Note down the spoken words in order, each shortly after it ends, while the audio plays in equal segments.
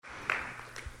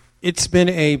It's been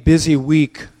a busy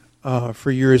week for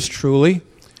yours truly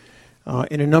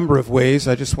in a number of ways.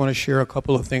 I just want to share a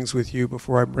couple of things with you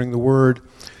before I bring the word.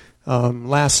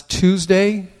 Last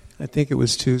Tuesday, I think it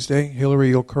was Tuesday, Hillary,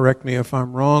 you'll correct me if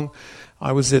I'm wrong,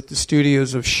 I was at the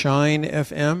studios of Shine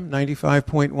FM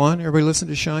 95.1. Everybody listen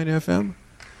to Shine FM?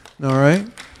 All right.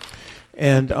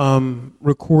 And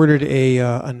recorded a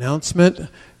announcement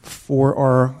for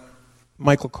our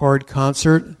Michael Card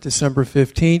concert, December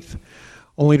 15th,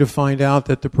 only to find out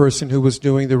that the person who was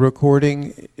doing the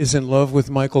recording is in love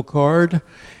with Michael Card,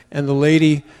 and the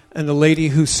lady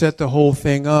who set the whole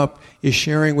thing up is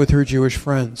sharing with her Jewish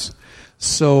friends.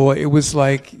 So it was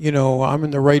like, I'm in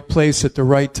the right place at the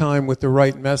right time with the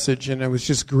right message, and I was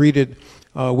just greeted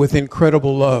with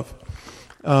incredible love.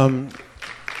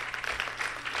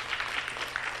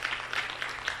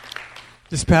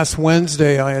 This past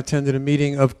Wednesday, I attended a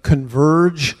meeting of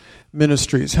Converge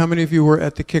Ministries. How many of you were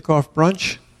at the kickoff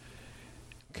brunch?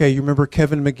 Okay, you remember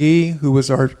Kevin McGee, who was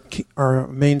our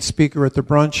main speaker at the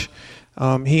brunch?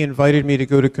 He invited me to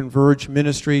go to Converge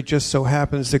Ministry. Just so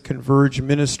happens that Converge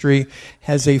Ministry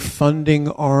has a funding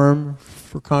arm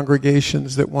for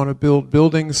congregations that want to build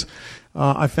buildings.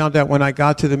 I found out when I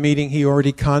got to the meeting, he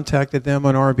already contacted them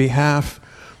on our behalf.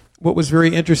 What was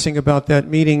very interesting about that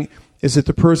meeting is that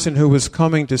the person who was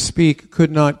coming to speak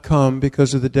could not come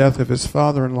because of the death of his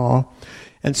father-in-law.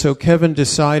 And so Kevin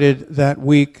decided that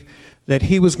week that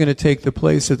he was going to take the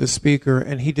place of the speaker,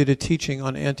 and he did a teaching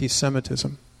on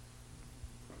anti-Semitism.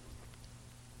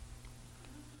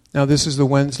 Now, this is the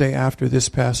Wednesday after this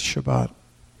past Shabbat,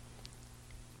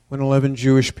 when 11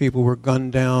 Jewish people were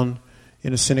gunned down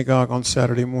in a synagogue on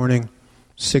Saturday morning,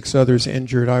 6 others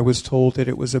injured. I was told that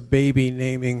it was a baby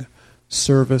naming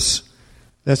service.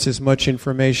 That's as much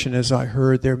information as I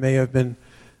heard. There may have been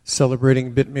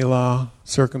celebrating Brit Milah,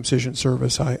 circumcision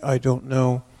service. I don't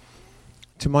know.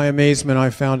 To my amazement, I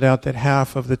found out that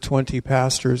half of the 20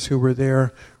 pastors who were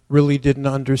there really didn't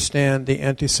understand the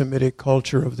anti-Semitic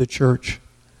culture of the church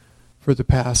for the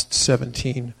past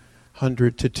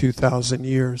 1,700 to 2,000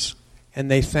 years. And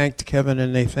they thanked Kevin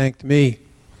and they thanked me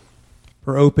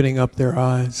for opening up their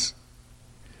eyes.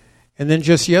 And then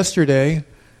just yesterday,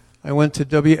 I went to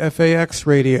WFAX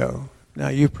radio. Now,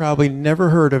 you've probably never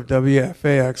heard of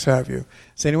WFAX, have you?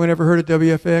 Has anyone ever heard of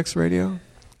WFAX radio?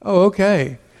 Oh,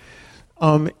 okay.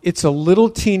 It's a little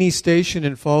teeny station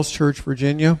in Falls Church,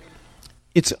 Virginia.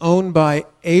 It's owned by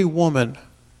a woman,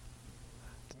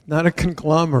 not a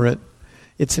conglomerate.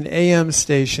 It's an AM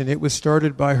station. It was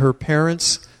started by her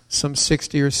parents some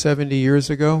 60 or 70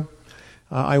 years ago.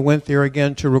 I went there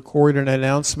again to record an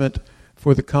announcement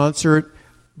for the concert,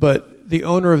 but the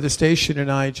owner of the station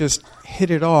and I just hit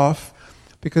it off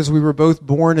because we were both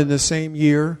born in the same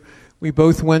year. We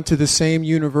both went to the same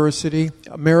university,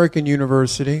 American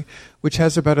University, which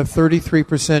has about a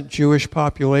 33% Jewish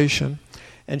population.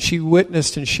 And she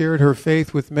witnessed and shared her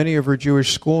faith with many of her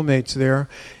Jewish schoolmates there.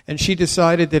 And she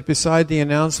decided that beside the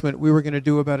announcement, we were going to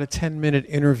do about a 10-minute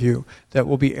interview that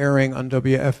will be airing on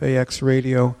WFAX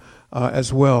radio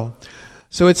as well.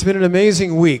 So it's been an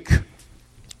amazing week.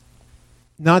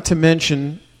 Not to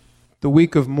mention the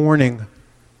week of mourning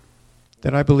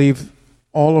that I believe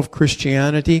all of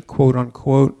Christianity, quote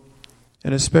unquote,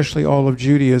 and especially all of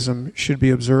Judaism should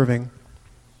be observing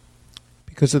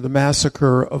because of the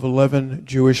massacre of 11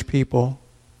 Jewish people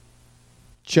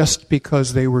just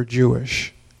because they were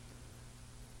Jewish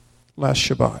last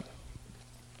Shabbat. I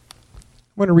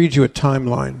want to read you a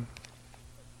timeline.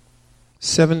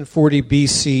 740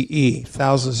 BCE,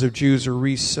 thousands of Jews are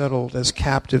resettled as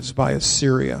captives by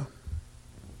Assyria.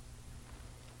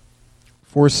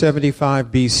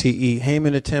 475 BCE,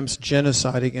 Haman attempts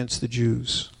genocide against the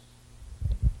Jews.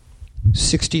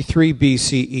 63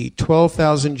 BCE,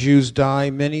 12,000 Jews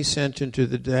die, many sent into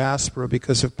the diaspora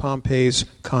because of Pompey's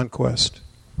conquest.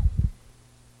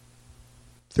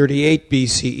 38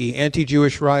 BCE,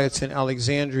 anti-Jewish riots in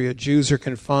Alexandria. Jews are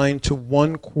confined to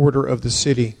 1/4 of the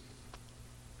city.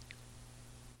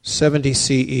 70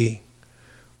 CE,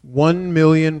 1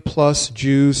 million plus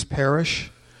Jews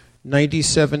perish.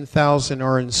 97,000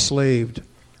 are enslaved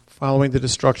following the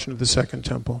destruction of the Second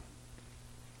Temple.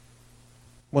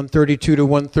 132 to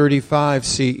 135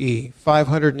 CE,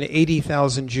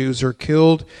 580,000 Jews are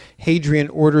killed. Hadrian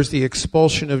orders the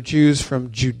expulsion of Jews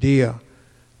from Judea.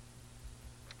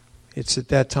 It's at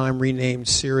that time renamed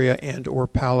Syria and or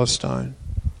Palestine.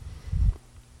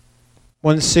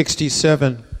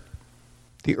 167,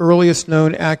 the earliest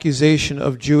known accusation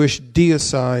of Jewish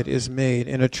deicide is made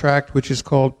in a tract which is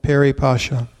called Peri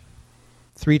Pasha.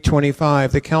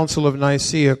 325, the Council of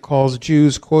Nicaea calls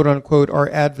Jews, quote unquote, our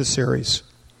adversaries.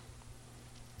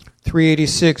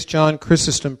 386, John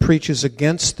Chrysostom preaches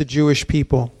against the Jewish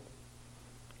people.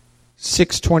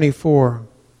 624,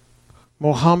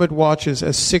 Muhammad watches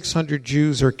as 600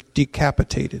 Jews are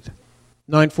decapitated.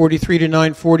 943 to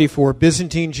 944,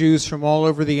 Byzantine Jews from all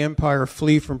over the empire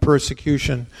flee from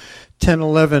persecution.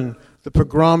 1011, the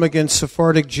pogrom against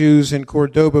Sephardic Jews in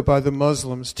Cordoba by the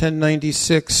Muslims.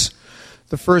 1096,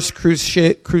 the First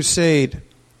Crusade.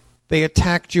 They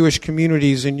attack Jewish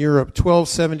communities in Europe.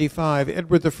 1275,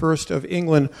 Edward I of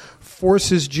England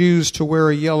forces Jews to wear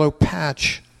a yellow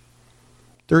patch.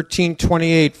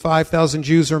 1328, 5,000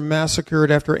 Jews are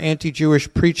massacred after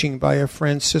anti-Jewish preaching by a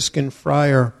Franciscan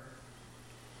friar.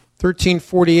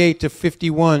 1348 to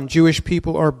 51, Jewish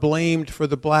people are blamed for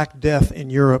the Black Death in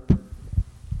Europe.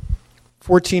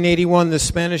 1481, the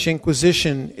Spanish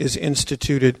Inquisition is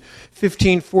instituted.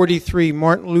 1543,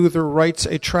 Martin Luther writes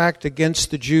a tract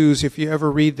against the Jews. If you ever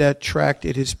read that tract,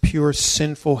 it is pure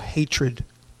sinful hatred.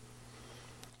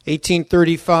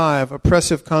 1835,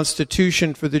 oppressive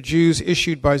constitution for the Jews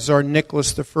issued by Tsar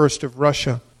Nicholas I of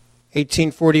Russia.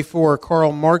 1844,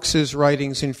 Karl Marx's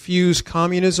writings infuse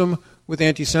communism with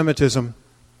anti-Semitism.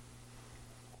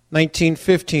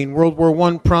 1915, World War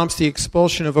I prompts the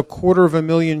expulsion of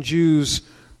 250,000 Jews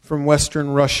from Western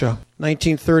Russia.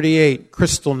 1938,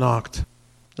 Kristallnacht.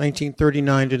 1939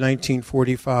 to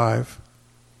 1945,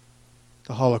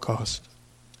 the Holocaust.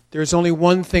 There's only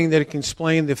one thing that can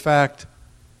explain the fact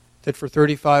that for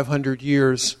 3,500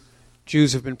 years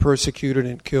Jews have been persecuted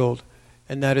and killed,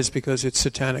 and that is because it's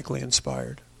satanically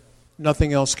inspired.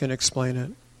 Nothing else can explain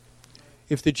it.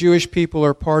 If the Jewish people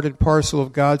are part and parcel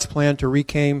of God's plan to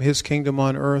reclaim his kingdom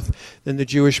on earth, then the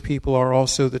Jewish people are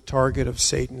also the target of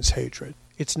Satan's hatred.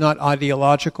 It's not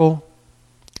ideological.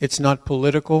 It's not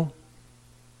political.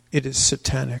 It is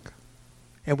satanic.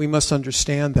 And we must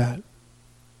understand that.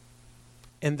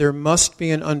 And there must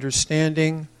be an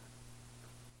understanding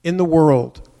in the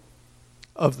world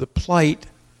of the plight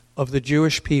of the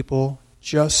Jewish people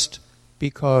just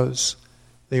because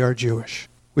they are Jewish.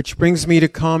 Which brings me to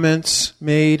comments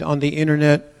made on the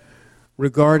internet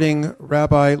regarding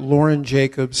Rabbi Loren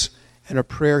Jacobs and a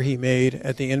prayer he made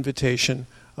at the invitation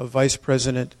of Vice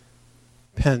President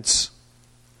Pence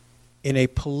in a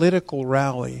political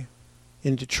rally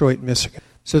in Detroit, Michigan.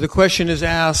 So the question is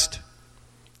asked,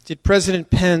 did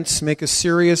President Pence make a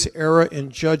serious error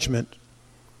in judgment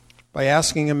by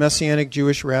asking a Messianic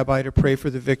Jewish rabbi to pray for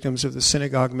the victims of the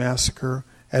synagogue massacre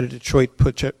at a Detroit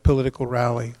political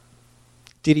rally?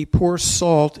 Did he pour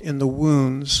salt in the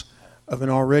wounds of an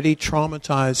already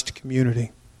traumatized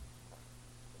community?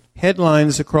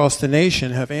 Headlines across the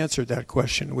nation have answered that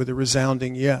question with a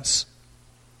resounding yes.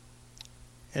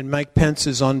 And Mike Pence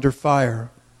is under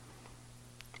fire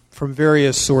from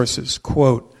various sources.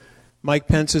 Quote, Mike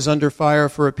Pence is under fire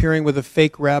for appearing with a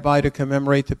fake rabbi to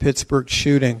commemorate the Pittsburgh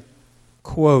shooting.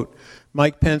 Quote,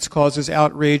 Mike Pence causes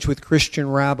outrage with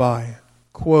Christian rabbi.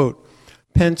 Quote,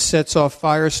 Pence sets off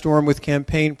firestorm with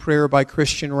campaign prayer by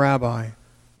Christian rabbi.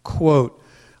 Quote,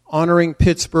 honoring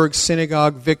Pittsburgh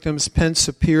synagogue victims, Pence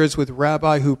appears with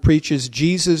rabbi who preaches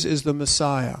Jesus is the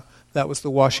Messiah. That was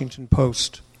the Washington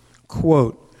Post.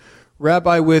 Quote,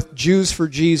 rabbi with Jews for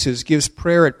Jesus gives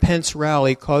prayer at Pence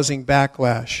rally causing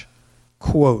backlash.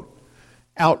 Quote,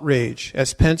 outrage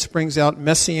as Pence brings out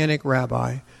Messianic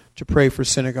rabbi to pray for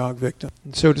synagogue victims.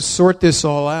 And so to sort this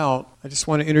all out, I just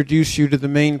want to introduce you to the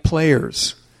main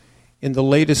players in the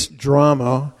latest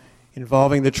drama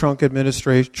involving the Trump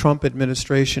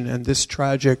administration and this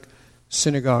tragic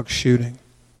synagogue shooting.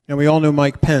 Now, we all know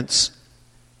Mike Pence.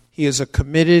 He is a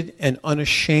committed and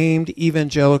unashamed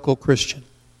evangelical Christian.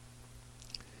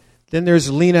 Then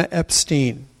there's Lena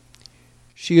Epstein.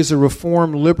 She is a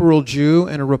Reform liberal Jew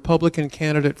and a Republican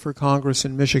candidate for Congress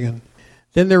in Michigan.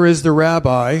 Then there is the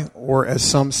rabbi, or as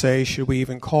some say, should we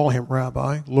even call him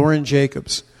rabbi, Loren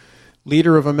Jacobs,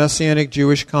 leader of a Messianic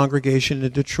Jewish congregation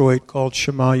in Detroit called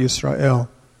Shema Yisrael.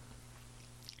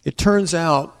 It turns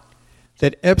out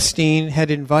that Epstein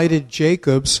had invited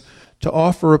Jacobs to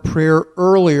offer a prayer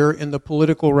earlier in the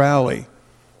political rally,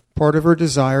 part of her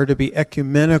desire to be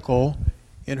ecumenical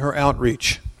in her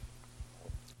outreach.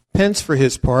 Pence, for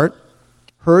his part,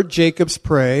 heard Jacobs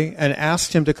pray and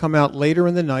asked him to come out later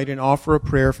in the night and offer a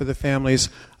prayer for the families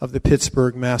of the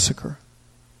Pittsburgh massacre.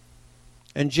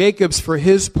 And Jacobs, for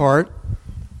his part,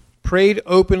 prayed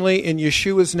openly in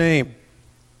Yeshua's name,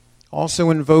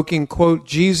 also invoking, quote,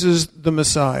 Jesus the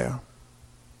Messiah.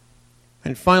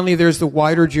 And finally, there's the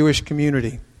wider Jewish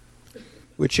community,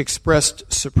 which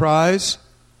expressed surprise,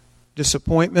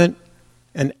 disappointment,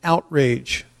 and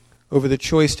outrage over the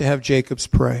choice to have Jacobs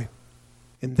pray.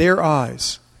 In their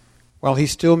eyes, while he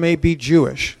still may be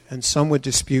Jewish, and some would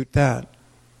dispute that,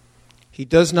 He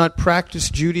does not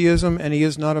practice Judaism, and he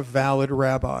is not a valid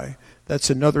rabbi. That's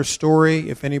another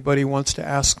story. If anybody wants to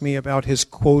ask me about his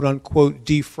quote-unquote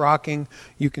defrocking,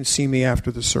 you can see me after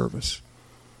the service.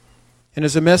 And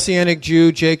as a Messianic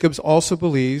Jew, Jacobs also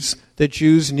believes that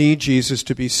Jews need Jesus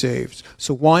to be saved.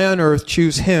 So why on earth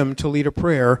choose him to lead a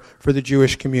prayer for the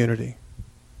Jewish community?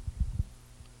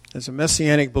 As a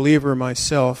Messianic believer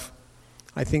myself,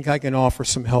 I think I can offer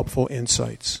some helpful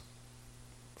insights.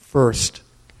 First,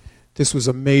 this was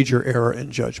a major error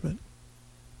in judgment.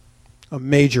 A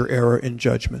major error in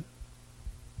judgment.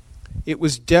 It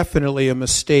was definitely a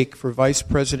mistake for Vice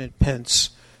President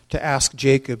Pence to ask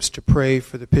Jacobs to pray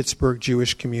for the Pittsburgh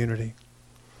Jewish community.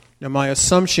 Now, my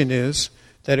assumption is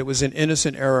that it was an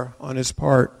innocent error on his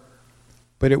part,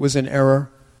 but it was an error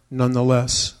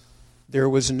nonetheless. There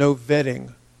was no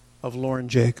vetting of Loren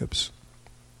Jacobs.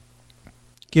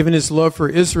 Given his love for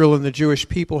Israel and the Jewish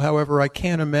people, however, I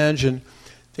can't imagine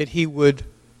that he would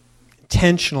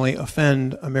intentionally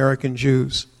offend American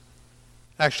Jews.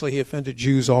 Actually, he offended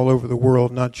Jews all over the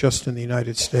world, not just in the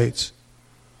United States.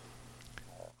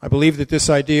 I believe that this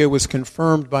idea was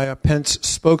confirmed by a Pence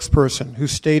spokesperson who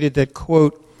stated that,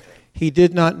 quote, he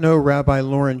did not know Rabbi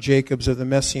Loren Jacobs of the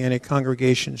Messianic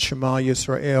congregation Shema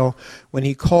Yisrael when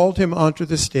he called him onto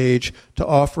the stage to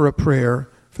offer a prayer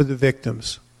for the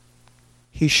victims.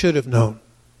 He should have known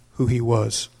who he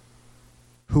was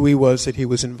that he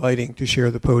was inviting to share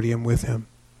the podium with him.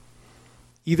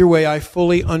 Either way, I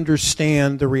fully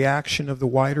understand the reaction of the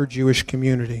wider Jewish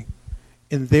community.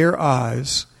 In their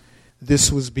eyes,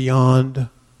 this was beyond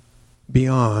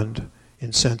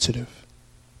insensitive.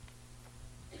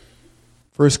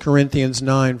 1 Corinthians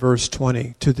 9, verse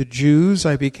 20. To the Jews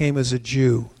I became as a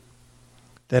Jew,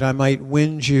 that I might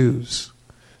win Jews.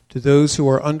 To those who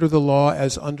are under the law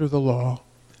as under the law,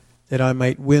 that I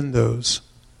might win those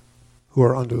who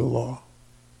are under the law.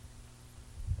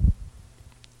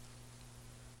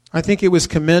 I think it was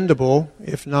commendable,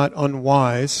 if not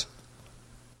unwise,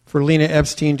 for Lena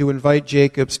Epstein to invite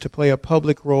Jacobs to play a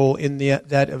public role in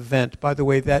that event. By the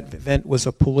way, that event was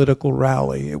a political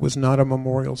rally. It was not a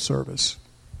memorial service.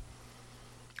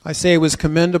 I say it was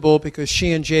commendable because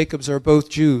she and Jacobs are both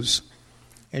Jews,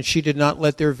 and she did not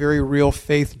let their very real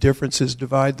faith differences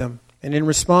divide them. And in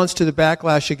response to the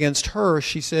backlash against her,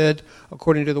 she said,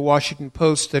 according to the Washington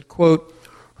Post, that, quote,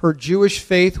 her Jewish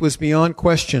faith was beyond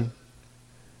question,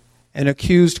 and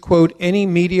accused, quote, any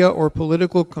media or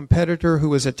political competitor who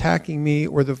was attacking me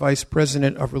or the vice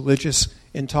president of religious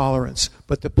intolerance.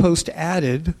 But the Post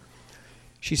added,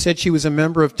 she said she was a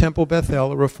member of Temple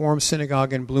Bethel, a Reform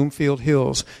synagogue in Bloomfield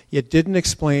Hills, yet didn't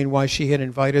explain why she had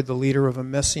invited the leader of a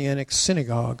Messianic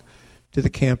synagogue to the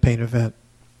campaign event.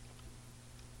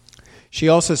 She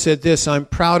also said this, I'm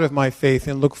proud of my faith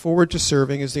and look forward to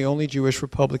serving as the only Jewish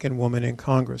Republican woman in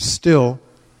Congress. Still,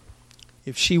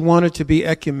 if she wanted to be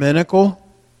ecumenical,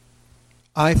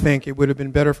 I think it would have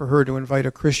been better for her to invite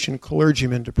a Christian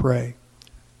clergyman to pray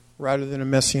rather than a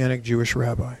Messianic Jewish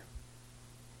rabbi.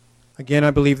 Again,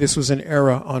 I believe this was an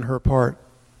error on her part.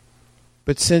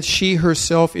 But since she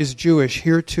herself is Jewish,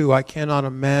 here too I cannot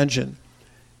imagine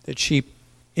that she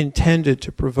intended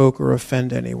to provoke or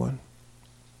offend anyone.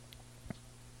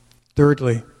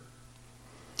 Thirdly,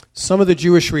 some of the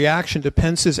Jewish reaction to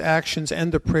Pence's actions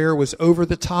and the prayer was over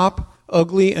the top,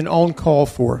 ugly, and uncalled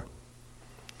for.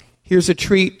 Here's a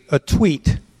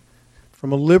tweet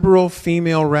from a liberal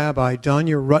female rabbi,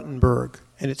 Danya Ruttenberg,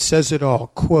 and it says it all,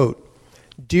 quote,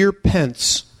 Dear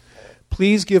Pence,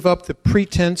 please give up the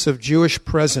pretense of Jewish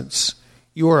presence.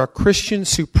 You are a Christian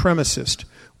supremacist.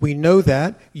 We know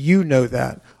that. You know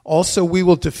that. Also, we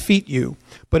will defeat you.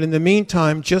 But in the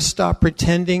meantime, just stop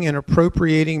pretending and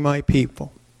appropriating my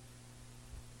people.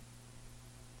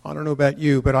 I don't know about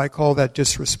you, but I call that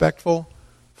disrespectful,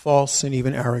 false, and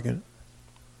even arrogant.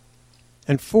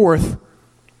 And fourth,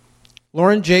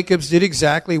 Loren Jacobs did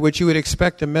exactly what you would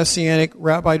expect a Messianic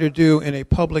rabbi to do in a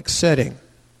public setting.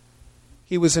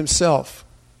 He was himself.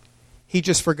 He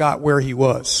just forgot where he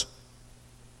was.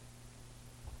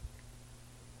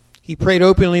 He prayed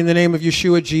openly in the name of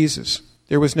Yeshua Jesus.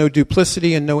 There was no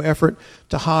duplicity and no effort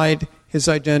to hide his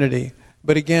identity.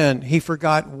 But again, he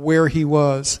forgot where he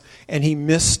was, and he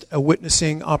missed a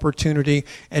witnessing opportunity,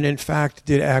 and in fact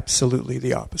did absolutely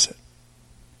the opposite.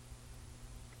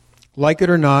 Like it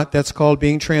or not, that's called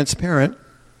being transparent.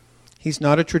 He's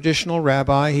not a traditional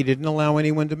rabbi. He didn't allow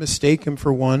anyone to mistake him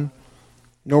for one,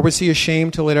 nor was he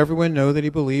ashamed to let everyone know that he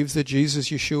believes that Jesus,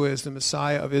 Yeshua, is the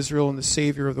Messiah of Israel and the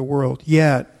Savior of the world.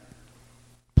 Yet,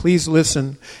 please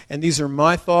listen, and these are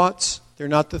my thoughts. They're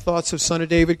not the thoughts of Son of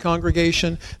David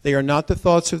congregation. They are not the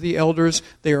thoughts of the elders.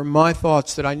 They are my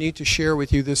thoughts that I need to share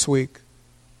with you this week.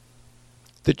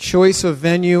 The choice of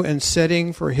venue and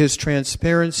setting for his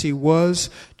transparency was,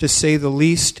 to say the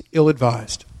least,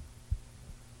 ill-advised.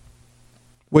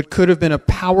 What could have been a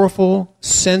powerful,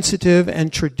 sensitive,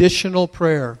 and traditional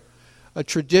prayer, a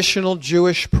traditional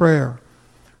Jewish prayer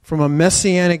from a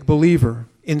Messianic believer,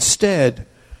 instead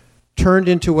turned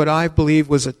into what I believe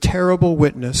was a terrible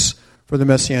witness for the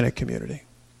Messianic community.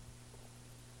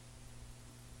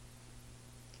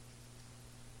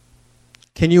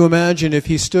 Can you imagine if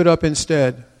he stood up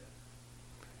instead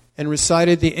and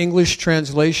recited the English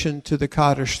translation to the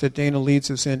Kaddish that Dana leads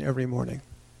us in every morning?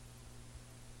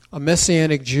 A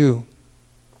Messianic Jew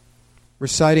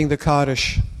reciting the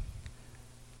Kaddish,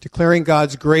 declaring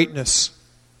God's greatness,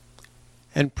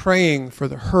 and praying for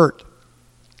the hurt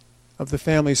of the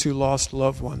families who lost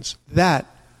loved ones. That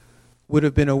would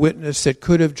have been a witness that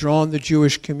could have drawn the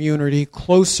Jewish community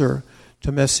closer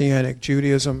to Messianic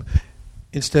Judaism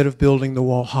instead of building the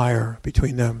wall higher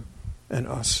between them and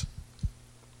us.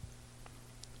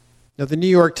 Now, the New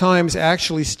York Times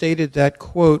actually stated that,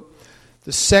 quote,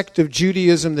 "The sect of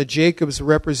Judaism that Jacobs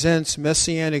represents,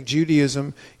 Messianic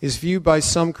Judaism, is viewed by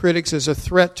some critics as a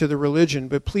threat to the religion.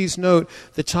 But please note,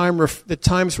 the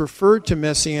Times referred to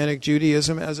Messianic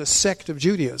Judaism as a sect of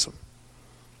Judaism,"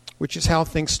 which is how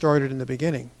things started in the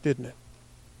beginning, didn't it?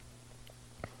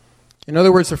 In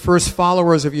other words, the first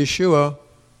followers of Yeshua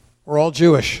were all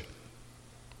Jewish.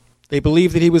 They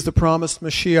believed that he was the promised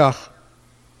Mashiach,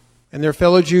 and their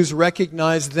fellow Jews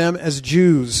recognized them as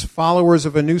Jews, followers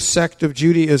of a new sect of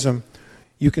Judaism.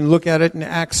 You can look at it in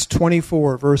Acts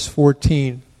 24, verse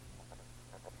 14.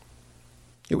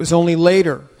 It was only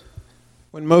later,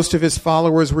 when most of his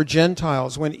followers were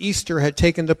Gentiles, when Easter had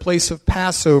taken the place of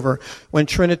Passover, when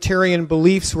Trinitarian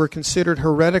beliefs were considered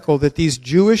heretical, that these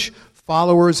Jewish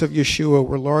followers of Yeshua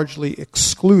were largely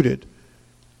excluded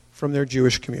from their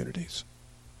Jewish communities.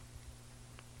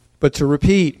 But to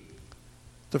repeat,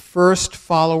 the first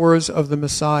followers of the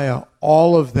Messiah,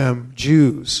 all of them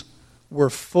Jews,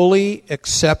 were fully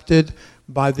accepted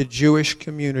by the Jewish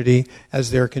community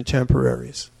as their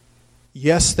contemporaries.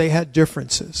 Yes, they had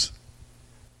differences,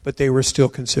 but they were still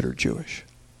considered Jewish.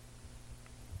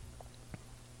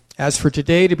 As for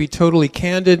today, to be totally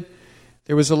candid,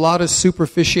 there was a lot of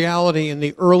superficiality in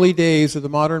the early days of the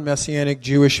modern Messianic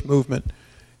Jewish movement,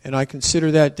 and I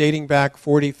consider that dating back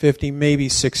 40, 50, maybe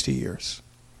 60 years.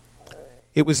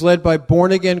 It was led by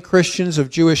born-again Christians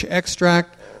of Jewish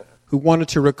extract who wanted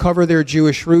to recover their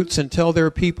Jewish roots and tell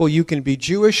their people, you can be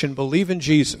Jewish and believe in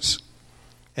Jesus.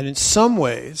 And in some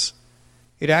ways,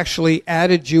 it actually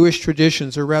added Jewish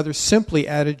traditions, or rather simply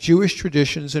added Jewish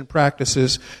traditions and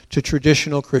practices to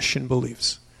traditional Christian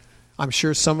beliefs. I'm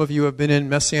sure some of you have been in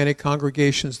Messianic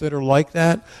congregations that are like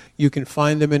that. You can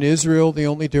find them in Israel. The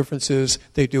only difference is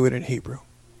they do it in Hebrew.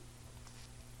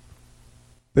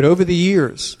 But over the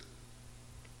years,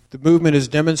 the movement has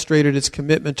demonstrated its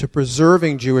commitment to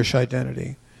preserving Jewish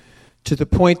identity to the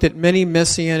point that many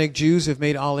Messianic Jews have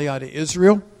made Aliyah to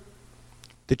Israel.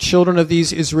 The children of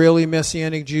these Israeli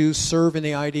Messianic Jews serve in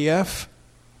the IDF.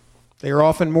 They are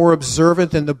often more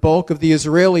observant than the bulk of the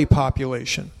Israeli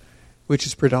population, which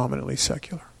is predominantly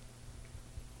secular.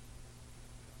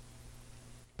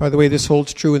 By the way, this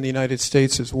holds true in the United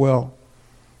States as well,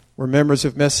 where members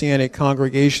of Messianic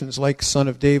congregations like Son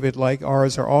of David, like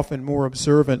ours, are often more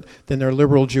observant than their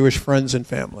liberal Jewish friends and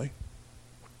family.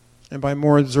 And by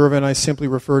more observant, I simply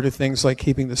refer to things like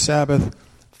keeping the Sabbath,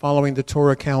 following the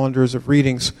Torah calendars of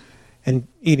readings, and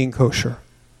eating kosher.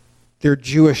 Their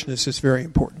Jewishness is very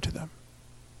important to them.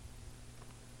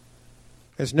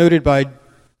 As noted by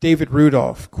David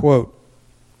Rudolph, quote,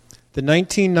 "The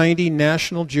 1990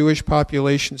 National Jewish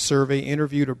Population Survey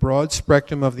interviewed a broad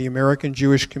spectrum of the American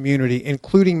Jewish community,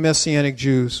 including Messianic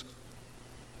Jews.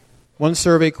 One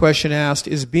survey question asked,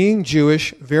 is being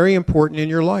Jewish very important in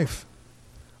your life?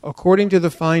 According to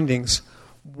the findings,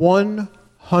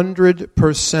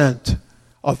 100%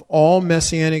 of all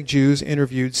Messianic Jews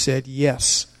interviewed said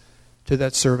yes to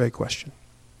that survey question.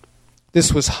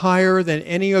 This was higher than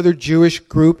any other Jewish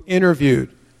group interviewed,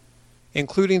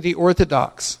 including the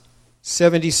Orthodox,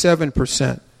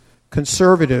 77%,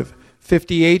 Conservative,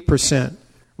 58%,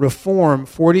 Reform,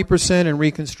 40%, and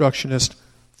Reconstructionist,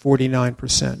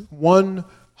 49%.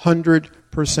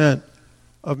 100%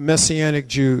 of Messianic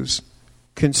Jews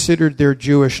considered their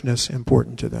Jewishness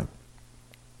important to them.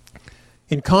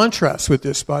 In contrast with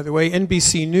this, by the way,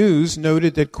 NBC News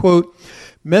noted that, quote,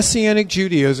 Messianic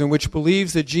Judaism, which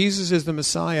believes that Jesus is the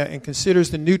Messiah and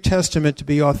considers the New Testament to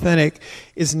be authentic,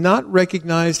 is not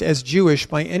recognized as Jewish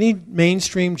by any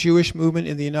mainstream Jewish movement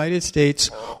in the United States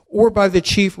or by the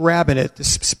chief rabbinate, the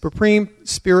supreme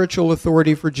spiritual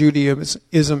authority for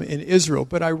Judaism in Israel.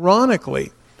 But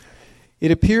ironically, it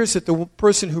appears that the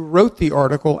person who wrote the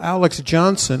article, Alex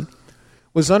Johnson,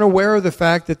 was unaware of the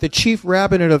fact that the chief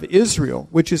rabbinate of Israel,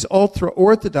 which is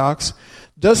ultra-Orthodox,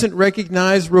 doesn't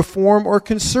recognize Reform or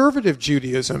conservative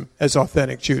Judaism as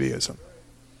authentic Judaism.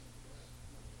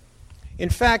 In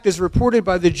fact, as reported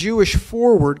by the Jewish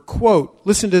Forward, quote,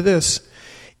 listen to this,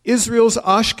 Israel's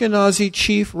Ashkenazi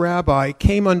chief rabbi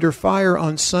came under fire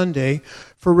on Sunday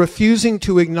for refusing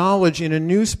to acknowledge in a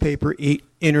newspaper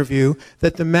interview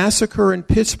that the massacre in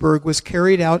Pittsburgh was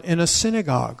carried out in a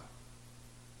synagogue.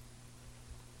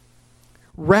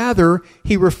 Rather,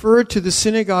 he referred to the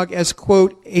synagogue as,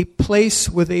 quote, a place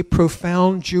with a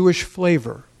profound Jewish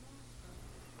flavor.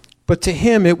 But to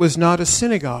him, it was not a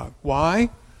synagogue.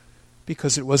 Why?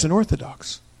 Because it wasn't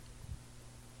Orthodox.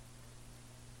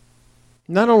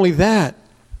 Not only that,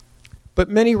 but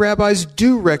many rabbis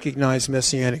do recognize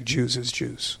Messianic Jews as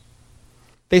Jews.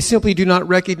 They simply do not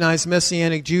recognize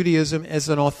Messianic Judaism as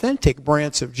an authentic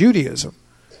branch of Judaism.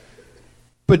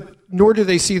 But nor do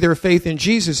they see their faith in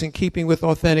Jesus in keeping with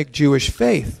authentic Jewish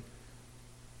faith.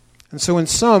 And so in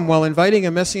sum, while inviting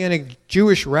a Messianic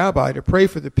Jewish rabbi to pray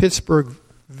for the Pittsburgh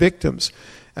victims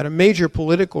at a major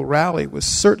political rally was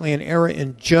certainly an error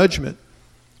in judgment,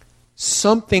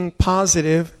 something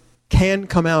positive can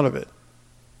come out of it.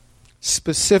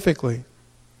 Specifically,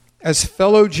 as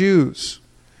fellow Jews,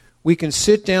 we can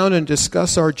sit down and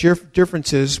discuss our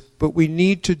differences, but we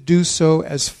need to do so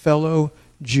as fellow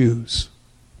Jews.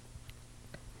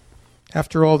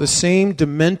 After all, the same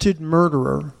demented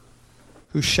murderer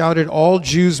who shouted, "All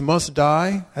Jews must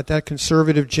die," at that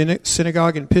conservative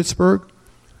synagogue in Pittsburgh,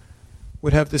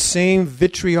 would have the same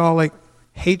vitriolic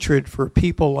hatred for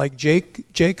people like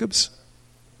Jacobs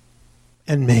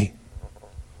and me.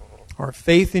 Our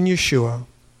faith in Yeshua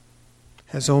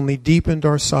has only deepened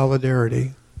our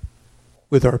solidarity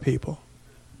with our people.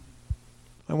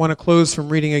 I want to close from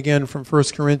reading again from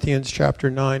 1 Corinthians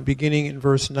chapter 9, beginning in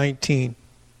verse 19.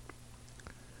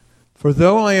 For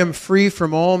though I am free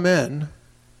from all men,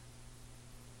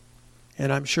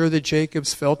 and I'm sure that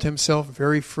Jacobs felt himself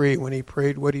very free when he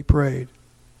prayed what he prayed,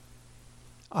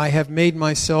 I have made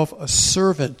myself a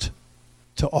servant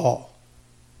to all,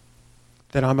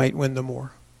 that I might win the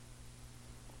more.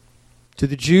 To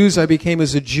the Jews I became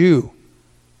as a Jew,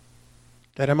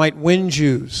 that I might win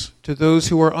Jews. To those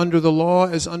who are under the law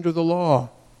as under the law,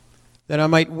 that I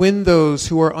might win those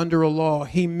who are under a law.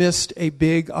 He missed a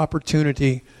big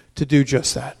opportunity to do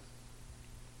just that.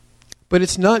 But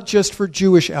it's not just for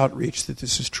Jewish outreach that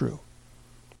this is true.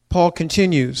 Paul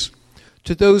continues,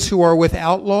 to those who are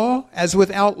without law, as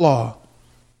without law,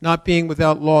 not being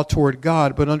without law toward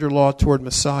God, but under law toward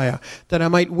Messiah, that I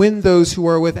might win those who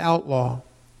are without law.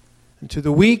 And to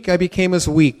the weak I became as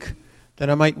weak, that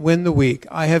I might win the weak.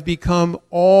 I have become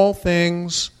all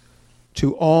things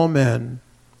to all men,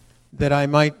 that I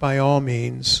might by all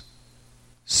means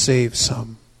save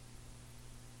some.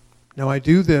 Now I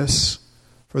do this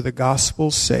for the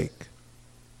gospel's sake,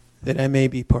 that I may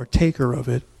be partaker of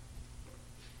it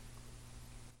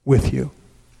with you.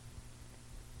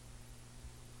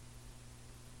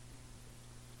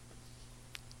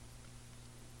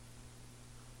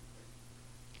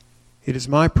 It is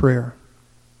my prayer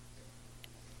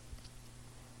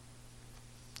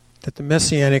that the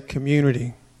Messianic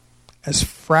community, as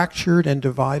fractured and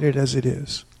divided as it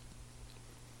is,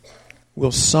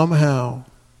 will somehow,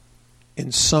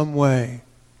 in some way,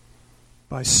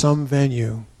 by some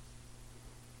venue,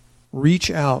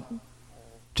 reach out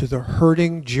to the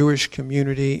hurting Jewish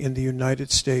community in the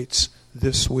United States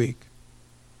this week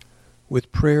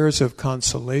with prayers of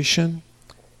consolation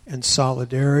and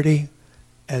solidarity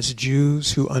as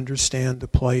Jews who understand the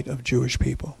plight of Jewish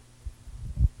people.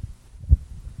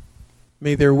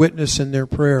 May their witness and their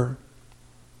prayer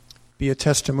be a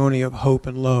testimony of hope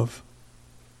and love.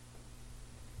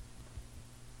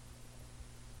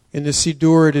 In the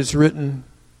Siddur it is written,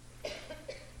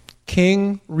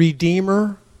 King,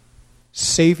 Redeemer,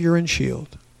 Savior, and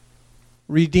Shield.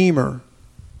 Redeemer,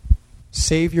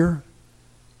 Savior,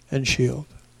 and Shield.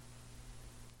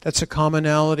 That's a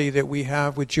commonality that we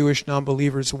have with Jewish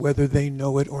non-believers, whether they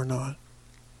know it or not.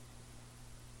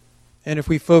 And if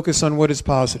we focus on what is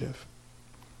positive,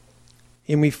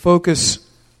 and we focus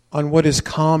on what is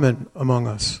common among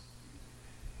us,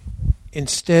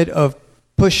 instead of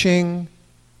pushing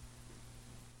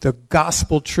the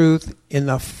gospel truth in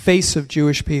the face of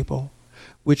Jewish people,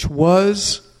 which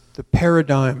was the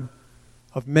paradigm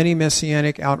of many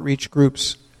messianic outreach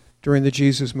groups during the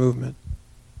Jesus movement.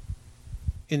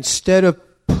 Instead of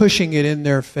pushing it in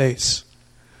their face,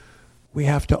 we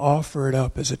have to offer it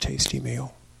up as a tasty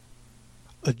meal,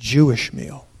 a Jewish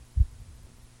meal,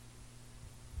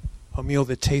 a meal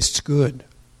that tastes good,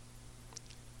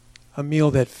 a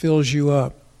meal that fills you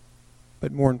up,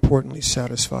 but more importantly,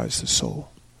 satisfies the soul.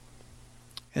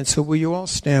 And so will you all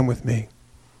stand with me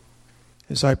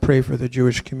as I pray for the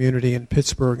Jewish community in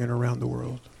Pittsburgh and around the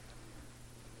world.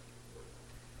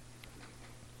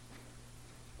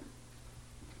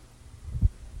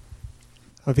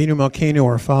 Avinu Malkeinu,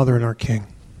 our Father and our King.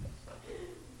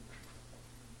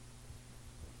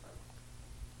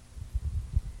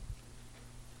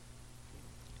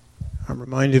 I'm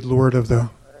reminded, Lord, of the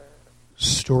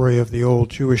story of the old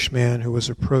Jewish man who was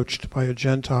approached by a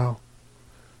Gentile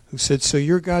who said, "So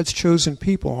you're God's chosen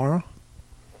people, huh?"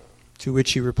 To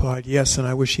which he replied, "Yes, and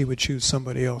I wish he would choose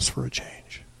somebody else for a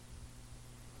change."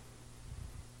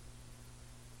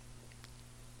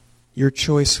 Your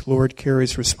choice, Lord,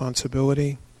 carries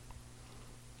responsibility,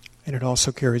 and it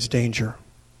also carries danger.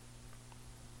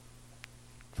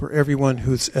 For everyone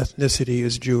whose ethnicity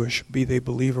is Jewish, be they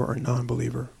believer or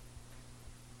non-believer.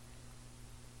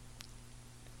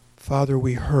 Father,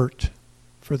 we hurt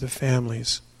for the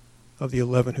families of the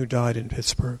 11 who died in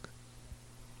Pittsburgh.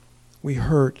 We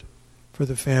hurt for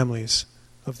the families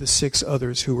of the 6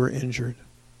 others who were injured.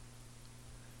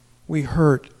 We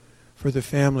hurt for the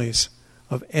families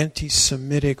of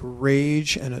anti-Semitic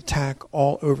rage and attack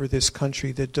all over this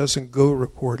country that doesn't go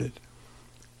reported,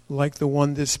 like the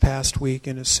one this past week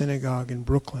in a synagogue in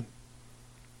Brooklyn.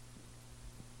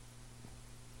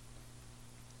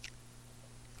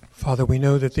 Father, we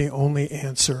know that the only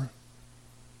answer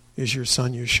is your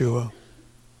Son, Yeshua.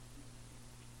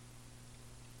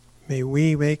 May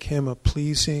we make him a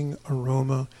pleasing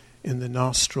aroma in the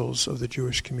nostrils of the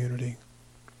Jewish community,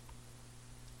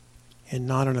 and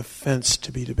not an offense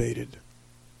to be debated.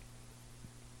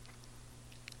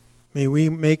 May we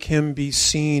make him be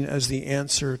seen as the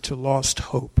answer to lost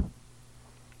hope,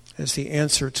 as the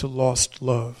answer to lost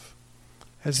love,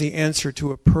 as the answer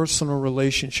to a personal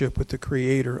relationship with the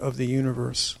Creator of the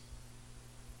universe,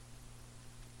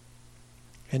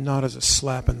 and not as a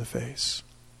slap in the face.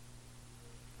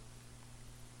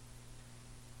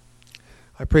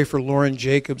 I pray for Lauren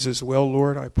Jacobs as well,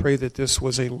 Lord. I pray that this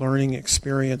was a learning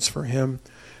experience for him.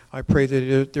 I pray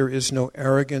that there is no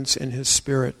arrogance in his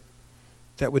spirit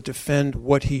that would defend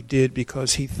what he did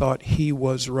because he thought he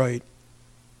was right.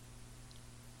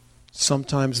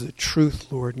 Sometimes the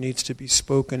truth, Lord, needs to be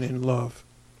spoken in love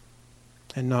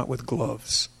and not with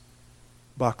gloves,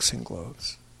 boxing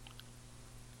gloves.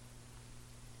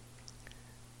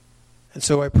 And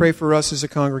so I pray for us as a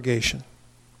congregation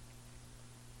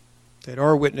that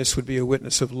our witness would be a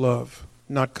witness of love,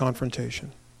 not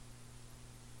confrontation.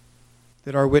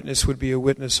 That our witness would be a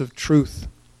witness of truth,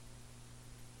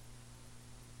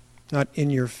 not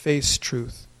in-your-face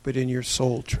truth, but in your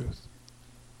soul truth.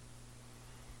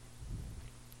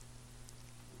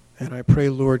 And I pray,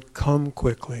 Lord, come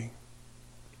quickly.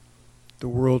 The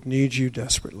world needs you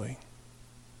desperately.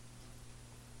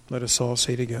 Let us all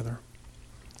say together,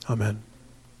 Amen.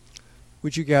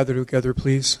 Would you gather together,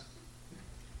 please?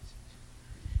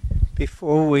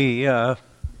 Before we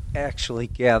actually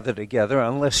gather together,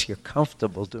 unless you're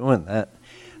comfortable doing that,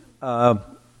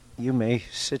 you may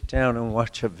sit down and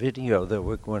watch a video that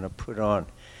we're going to put on.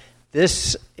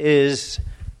 This is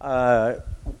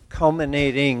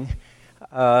culminating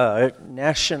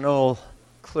National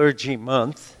Clergy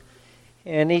Month,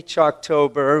 and each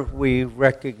October we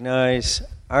recognize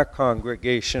our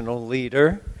congregational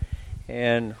leader,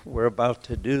 and we're about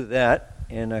to do that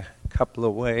in a couple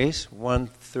of ways. One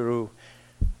through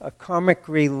a comic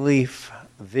relief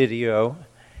video,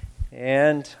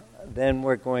 and then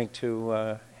we're going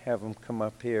to have them come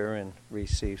up here and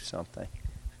receive something.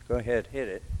 Go ahead, hit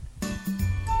it.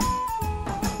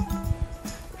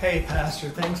 Hey, Pastor,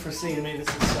 thanks for seeing me. This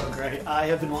is so great. I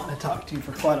have been wanting to talk to you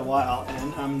for quite a while,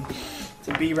 and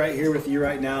to be right here with you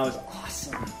right now is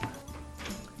awesome.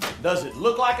 Does it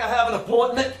look like I have an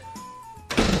appointment?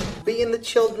 Being the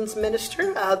children's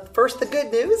minister, first the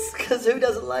good news, because who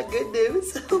doesn't like good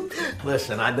news?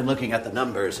 Listen, I've been looking at the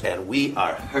numbers, and we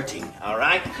are hurting, all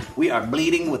right? We are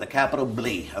bleeding with a capital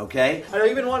B, okay? I know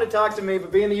you've been wanting to talk to me,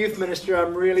 but being the youth minister,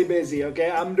 I'm really busy,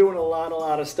 okay? I'm doing a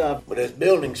lot of stuff. But as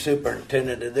building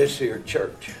superintendent of this here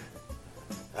church,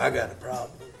 I got a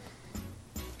problem.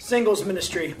 Singles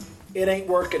ministry, it ain't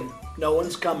working. No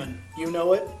one's coming. You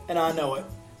know it, and I know it.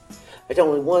 There's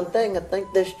only one thing I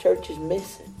think this church is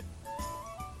missing.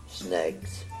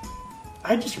 Snakes.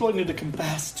 I just really need to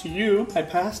confess to you, my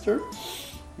pastor,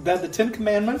 that the 10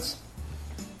 Commandments,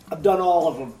 I've done all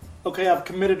of them. Okay, I've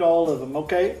committed all of them,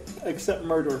 okay? Except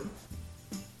murder.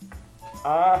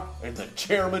 I am the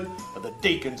chairman of the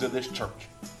deacons of this church.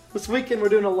 This weekend we're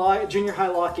doing a junior high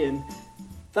lock-in.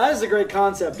 That is a great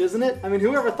concept, isn't it? I mean,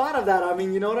 whoever thought of that? I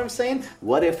mean, you know what I'm saying?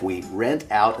 What if we rent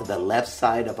out the left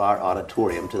side of our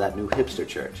auditorium to that new hipster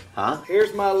church, huh?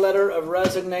 Here's my letter of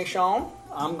resignation.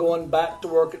 I'm going back to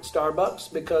work at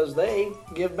Starbucks because they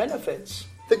give benefits.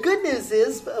 The good news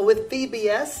is, with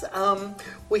VBS,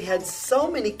 we had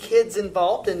so many kids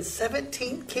involved, and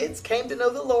 17 kids came to know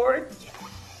the Lord.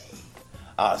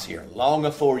 I was here long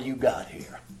before you got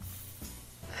here.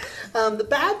 The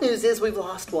bad news is we've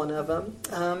lost one of them,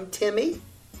 Timmy.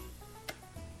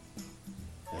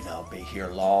 And I'll be here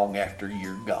long after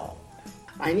you're gone.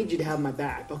 I need you to have my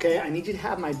back, okay? I need you to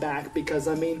have my back because,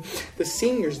 I mean, the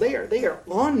seniors, they are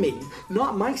on me.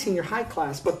 Not my senior high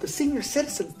class, but the senior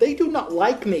citizens, they do not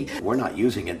like me. We're not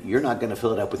using it. You're not going to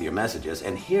fill it up with your messages.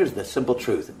 And here's the simple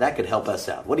truth. That could help us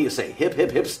out. What do you say? Hip, hip,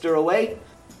 hipster away?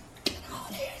 Get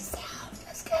hold of yourself.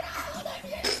 Let's get hold of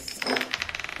yourself.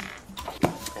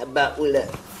 How about we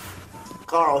let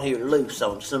Carl here loose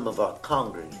on some of our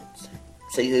congregants?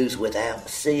 See who's without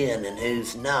sin and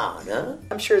who's not, huh?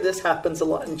 I'm sure this happens a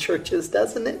lot in churches,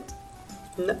 doesn't it?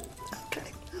 No?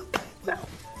 Okay, no.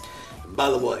 And by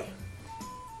the way,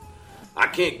 I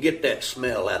can't get that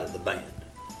smell out of the band.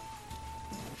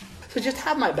 So just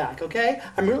have my back, okay?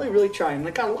 I'm really, really trying.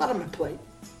 I got a lot on my plate.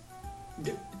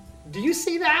 Do you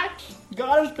see that?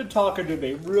 God has been talking to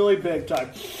me really big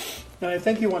time. And I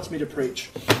think he wants me to preach.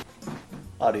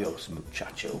 Adios,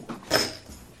 muchacho.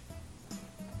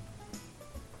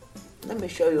 Let me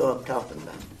show you what I'm talking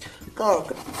about.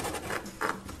 Carl's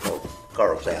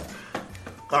out.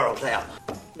 Carl's out.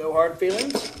 No hard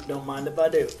feelings? Don't mind if I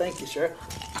do. Thank you, sir.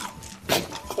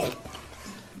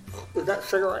 Is that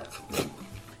cigarettes?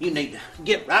 You need to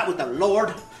get right with the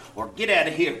Lord or get out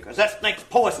of here, because that snake's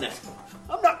poisonous.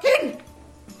 I'm not kidding.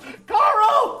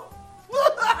 Carl!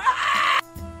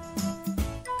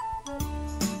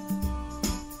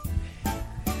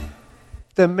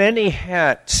 The many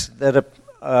hats that a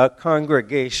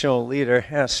congregational leader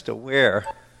has to wear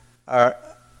are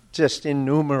just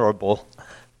innumerable,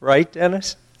 right,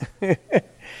 Dennis?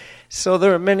 So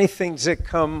there are many things that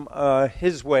come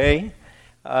his way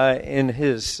in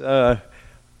his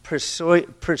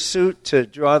pursuit to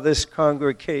draw this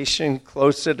congregation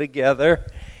closer together,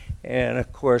 and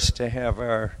of course to have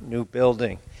our new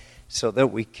building so that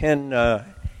we can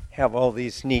have all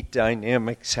these neat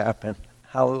dynamics happen.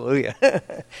 Hallelujah.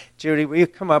 Judy, will you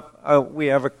come up? We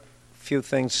have a few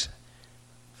things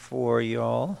for you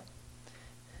all.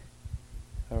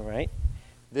 All right.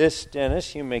 This,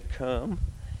 Dennis, you may come,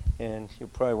 and you'll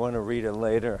probably want to read it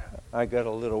later. I got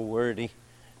a little wordy.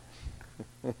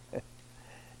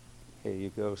 Here you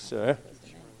go, sir.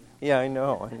 Yeah, I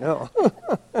know.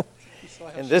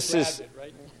 And this is,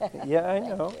 yeah, I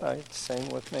know. Same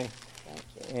with me. Thank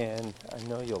you. And I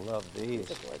know you'll love these.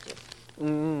 These are gorgeous.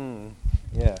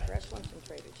 Yeah. Fresh ones from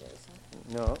Trader Joe's,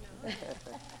 huh? No.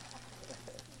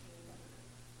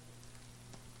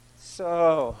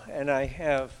 So, and I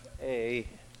have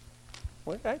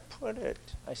where did I put it?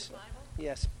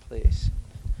 Yes, please.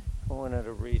 I wanted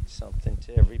to read something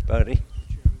to everybody.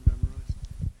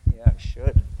 Yeah, I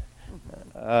should.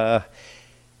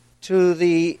 To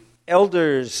the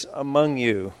elders among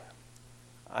you,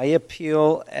 I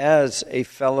appeal as a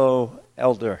fellow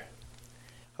elder,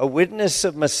 a witness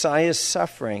of Messiah's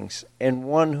sufferings, and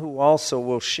one who also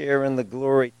will share in the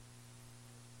glory.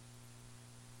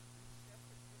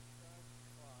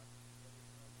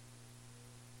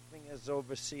 As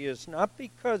overseers, not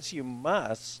because you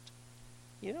must,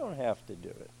 you don't have to do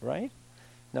it, right?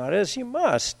 Not as you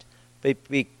must, but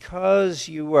because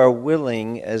you are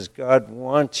willing as God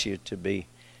wants you to be,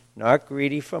 not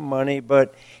greedy for money,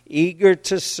 but eager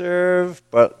to serve,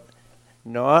 but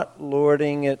not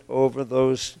lording it over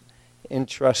those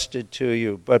entrusted to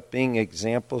you, but being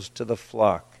examples to the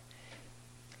flock.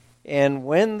 And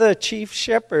when the chief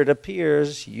shepherd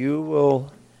appears, you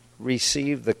will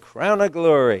receive the crown of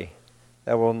glory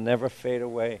that will never fade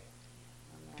away.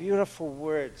 Beautiful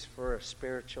words for a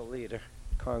spiritual leader,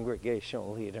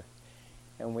 congregational leader.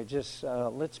 And we just,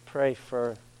 let's pray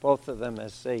for both of them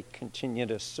as they continue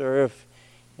to serve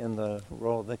in the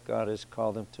role that God has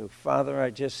called them to. Father,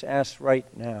 I just ask right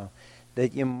now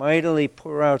that you mightily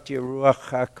pour out your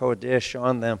Ruach HaKodesh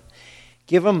on them.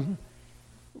 Give them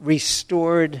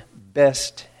restored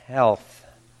best health.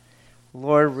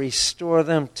 Lord, restore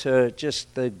them to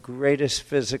just the greatest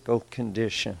physical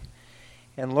condition.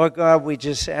 And Lord God, we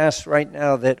just ask right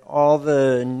now that all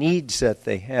the needs that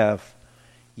they have,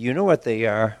 you know what they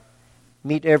are,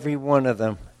 meet every one of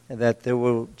them, and that they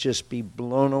will just be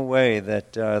blown away,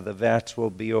 that the vats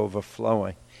will be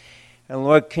overflowing. And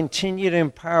Lord, continue to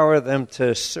empower them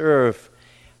to serve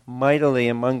mightily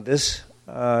among this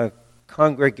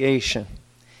congregation.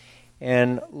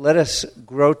 And let us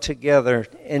grow together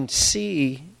and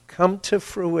see come to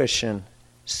fruition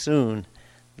soon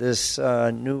this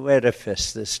new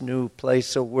edifice, this new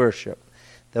place of worship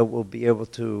that will be able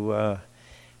to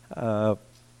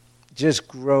just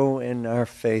grow in our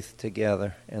faith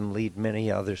together and lead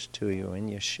many others to you. In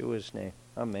Yeshua's name,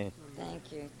 amen.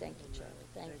 Thank you, Charlie.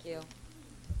 Thank you.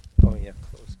 Oh, yeah,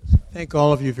 close this up. Thank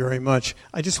all of you very much.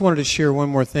 I just wanted to share one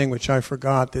more thing, which I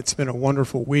forgot. It's been a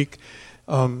wonderful week.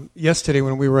 Yesterday,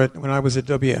 when I was at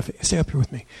WFA, stay up here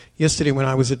with me. Yesterday, when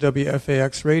I was at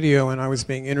WFAX Radio and I was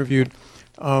being interviewed,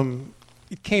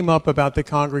 it came up about the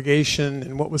congregation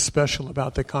and what was special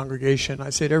about the congregation. I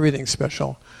said everything's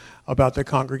special about the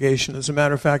congregation. As a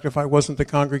matter of fact, if I wasn't the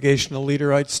congregational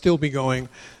leader, I'd still be going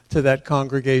to that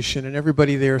congregation. And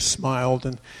everybody there smiled.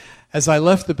 And as I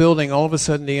left the building, all of a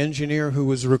sudden the engineer who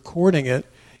was recording it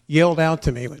yelled out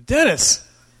to me, "Dennis!"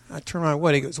 I turned around,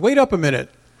 what? He goes, "Wait up a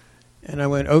minute." And I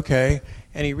went, "Okay."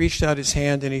 And he reached out his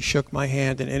hand and he shook my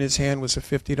hand, and in his hand was a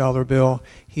 $50 bill.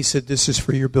 He said, "This is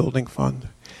for your building fund."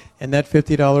 And that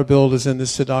 $50 bill is in the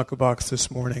tzedakah box this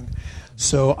morning.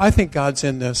 So I think God's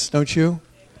in this, don't you?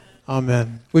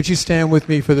 Amen. Would you stand with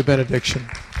me for the benediction?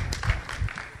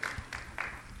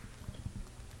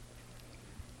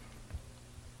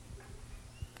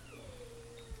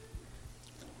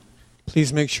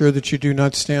 Please make sure that you do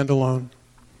not stand alone.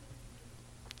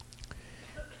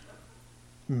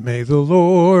 May the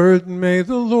Lord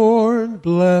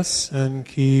bless and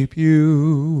keep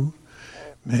you.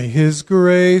 May His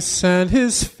grace and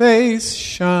His face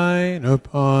shine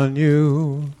upon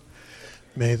you.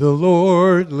 May the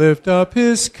Lord lift up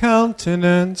His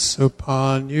countenance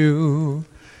upon you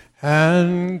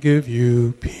and give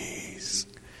you peace.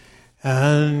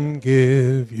 And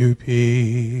give you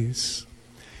peace.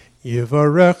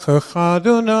 Yivarecha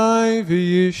Adonai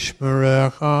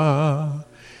v'yishmerecha.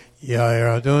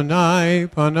 Yair Adonai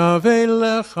panav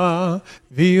elecha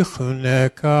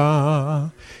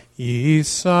v'yichuneka.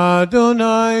 Yisa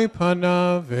Adonai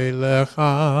panav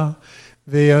elecha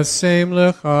v'yasem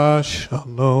lecha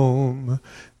shalom.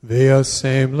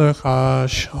 V'yasem lecha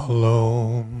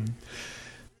shalom.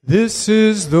 This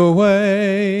is the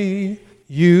way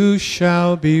you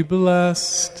shall be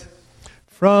blessed.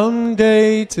 From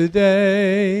day to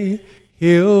day,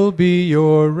 He'll be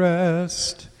your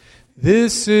rest.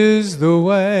 This is the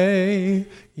way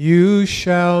you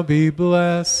shall be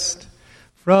blessed.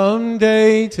 From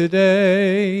day to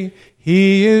day,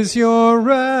 He is your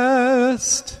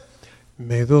rest.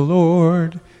 May the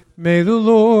Lord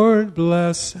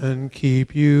bless and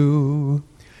keep you.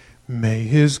 May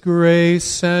His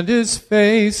grace and His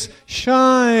face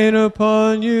shine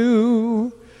upon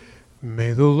you.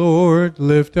 May the Lord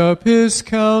lift up His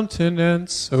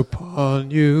countenance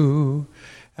upon you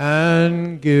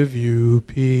and give you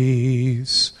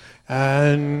peace,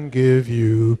 and give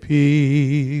you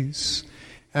peace,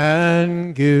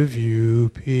 and give you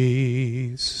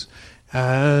peace,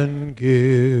 and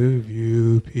give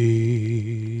you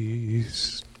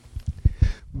peace.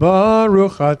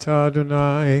 Baruch atah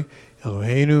Adonai,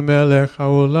 Eloheinu melech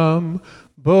haolam,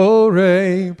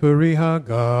 Borei Peri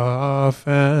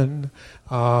Hagafen.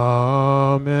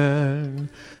 Amen.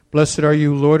 Blessed are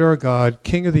you, Lord our God,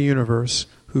 King of the universe,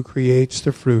 who creates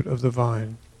the fruit of the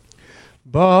vine.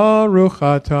 Baruch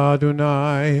atah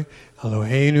Adonai,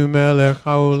 Eloheinu melech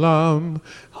haolam,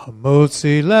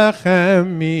 hamotzi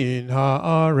lechem min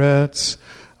haaretz.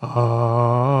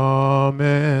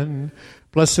 Amen.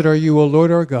 Blessed are you, O Lord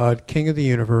our God, King of the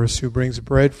universe, who brings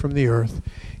bread from the earth.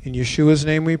 In Yeshua's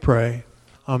name we pray.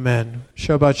 Amen.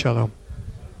 Shabbat shalom.